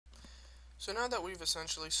So now that we've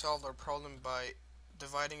essentially solved our problem by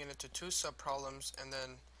dividing it into two subproblems and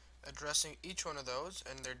then addressing each one of those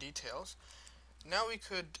and their details, now we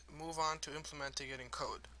could move on to implementing it in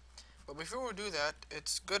code. But before we do that,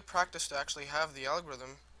 it's good practice to actually have the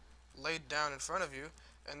algorithm laid down in front of you,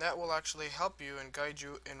 and that will actually help you and guide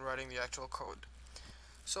you in writing the actual code.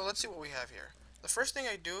 So let's see what we have here. The first thing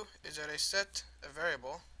I do is that I set a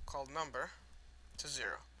variable called number to 0.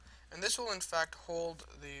 And this will in fact hold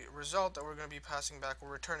the result that we're going to be passing back or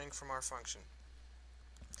returning from our function.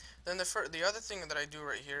 Then the other thing that I do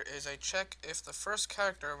right here is I check if the first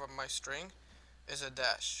character of my string is a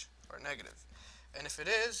dash or negative. And if it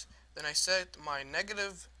is, then I set my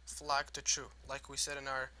negative flag to true, like we said in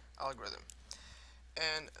our algorithm.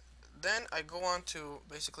 And then I go on to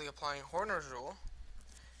basically applying Horner's rule.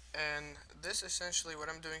 And this essentially what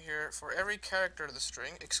I'm doing here for every character of the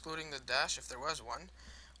string, excluding the dash if there was one,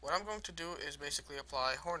 what I'm going to do is basically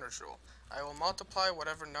apply Horner's rule. I will multiply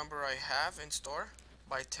whatever number I have in store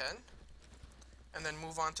by 10 and then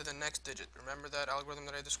move on to the next digit. Remember that algorithm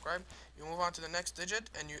that I described? You move on to the next digit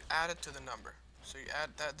and you add it to the number. So you add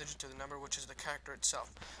that digit to the number, which is the character itself.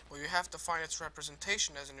 Well, you have to find its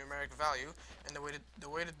representation as a numeric value, and the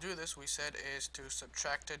way to do this, we said, is to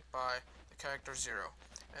subtract it by the character 0.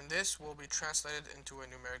 And this will be translated into a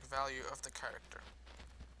numeric value of the character.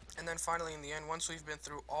 And then finally, in the end, once we've been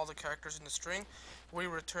through all the characters in the string, we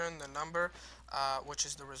return the number, which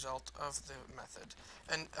is the result of the method.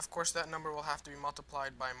 And of course, that number will have to be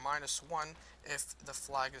multiplied by -1 if the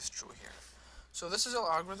flag is true here. So this is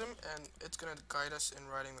our algorithm, and it's going to guide us in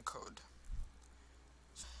writing the code.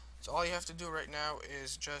 So all you have to do right now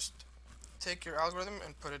is just take your algorithm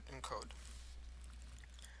and put it in code.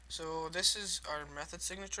 So this is our method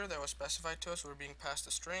signature that was specified to us. We're being passed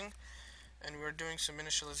a string, and we're doing some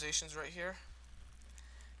initializations right here.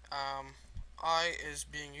 I is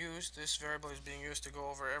being used, this variable is being used to go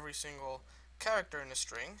over every single character in the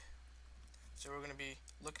string. So we're going to be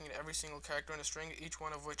looking at every single character in the string, each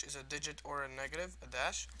one of which is a digit or a negative, a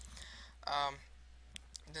dash.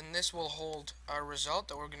 Then this will hold our result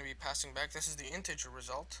that we're going to be passing back. This is the integer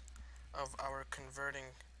result of our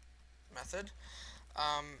converting method.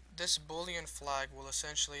 This boolean flag will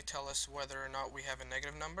essentially tell us whether or not we have a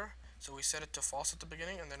negative number. So we set it to false at the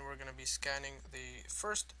beginning, and then we're going to be scanning the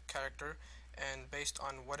first character, and based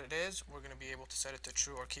on what it is, we're going to be able to set it to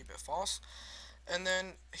true or keep it false. And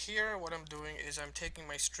then here what I'm doing is I'm taking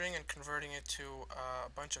my string and converting it to a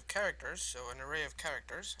bunch of characters, so an array of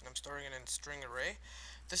characters, and I'm storing it in string array.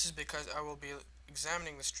 This is because I will be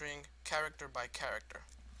examining the string character by character,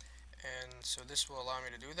 and so this will allow me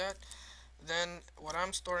to do that. Then what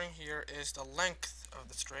I'm storing here is the length of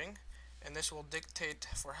the string, and this will dictate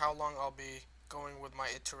for how long I'll be going with my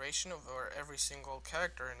iteration over every single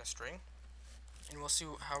character in the string, and we'll see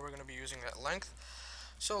how we're going to be using that length.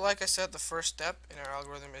 So like I said, the first step in our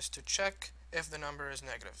algorithm is to check if the number is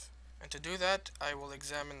negative. And to do that, I will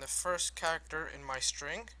examine the first character in my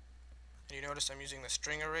string. And you notice I'm using the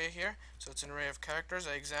string array here, so it's an array of characters.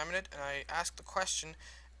 I examine it and I ask the question,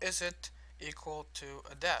 is it equal to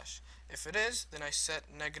a dash? If it is, then I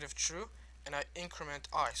set negative true and I increment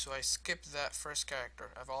I, so I skip that first character.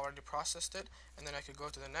 I've already processed it, and then I could go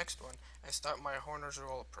to the next one and start my Horner's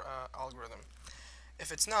rule algorithm.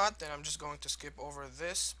 If it's not, then I'm just going to skip over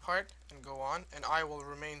this part and go on, and I will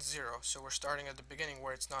remain 0. So we're starting at the beginning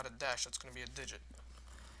where it's not a dash, it's going to be a digit.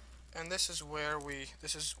 And this is where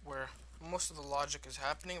most of the logic is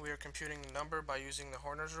happening. We are computing the number by using the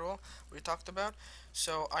Horner's rule we talked about.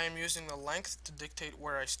 So I am using the length to dictate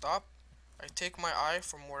where I stop. I take my I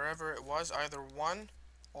from wherever it was, either 1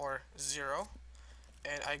 or 0,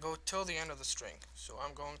 and I go till the end of the string. So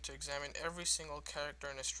I'm going to examine every single character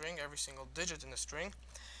in a string, every single digit in the string,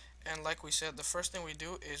 and like we said, the first thing we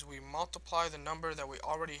do is we multiply the number that we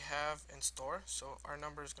already have in store. So our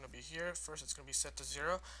number is going to be here. First it's going to be set to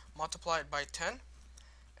 0, multiply it by 10,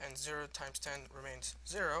 and 0 times 10 remains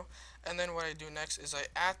 0. And then what I do next is I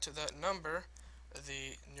add to that number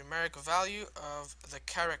the numeric value of the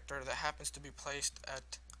character that happens to be placed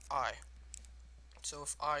at I. So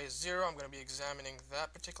if I is 0, I'm going to be examining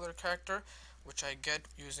that particular character, which I get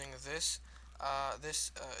using this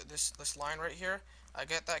line right here. I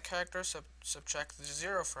get that character, subtract the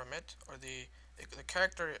 0 from it, or the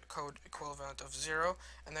character code equivalent of 0,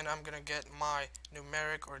 and then I'm going to get my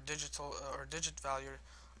numeric or digit value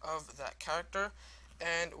of that character.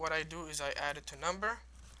 And what I do is I add it to number,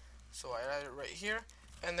 so I add it right here,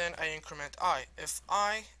 and then I increment I. If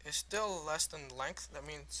I is still less than length, that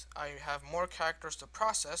means I have more characters to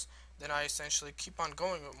process, then I essentially keep on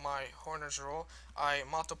going with my Horner's rule. I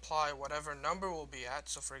multiply whatever number will be at.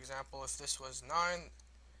 So for example, if this was 9,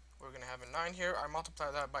 we're going to have a 9 here. I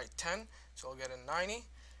multiply that by 10, so I'll get a 90,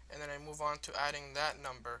 and then I move on to adding that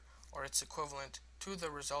number, or its equivalent, to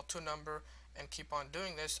the result, to number, and keep on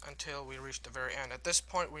doing this until we reach the very end. At this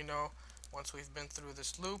point, we know, once we've been through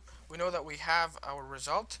this loop, we know that we have our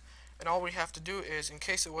result, and all we have to do is, in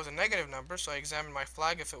case it was a negative number, so I examine my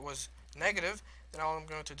flag. If it was negative, then all I'm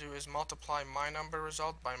going to do is multiply my number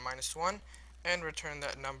result by -1 and return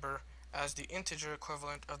that number as the integer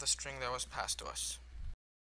equivalent of the string that was passed to us.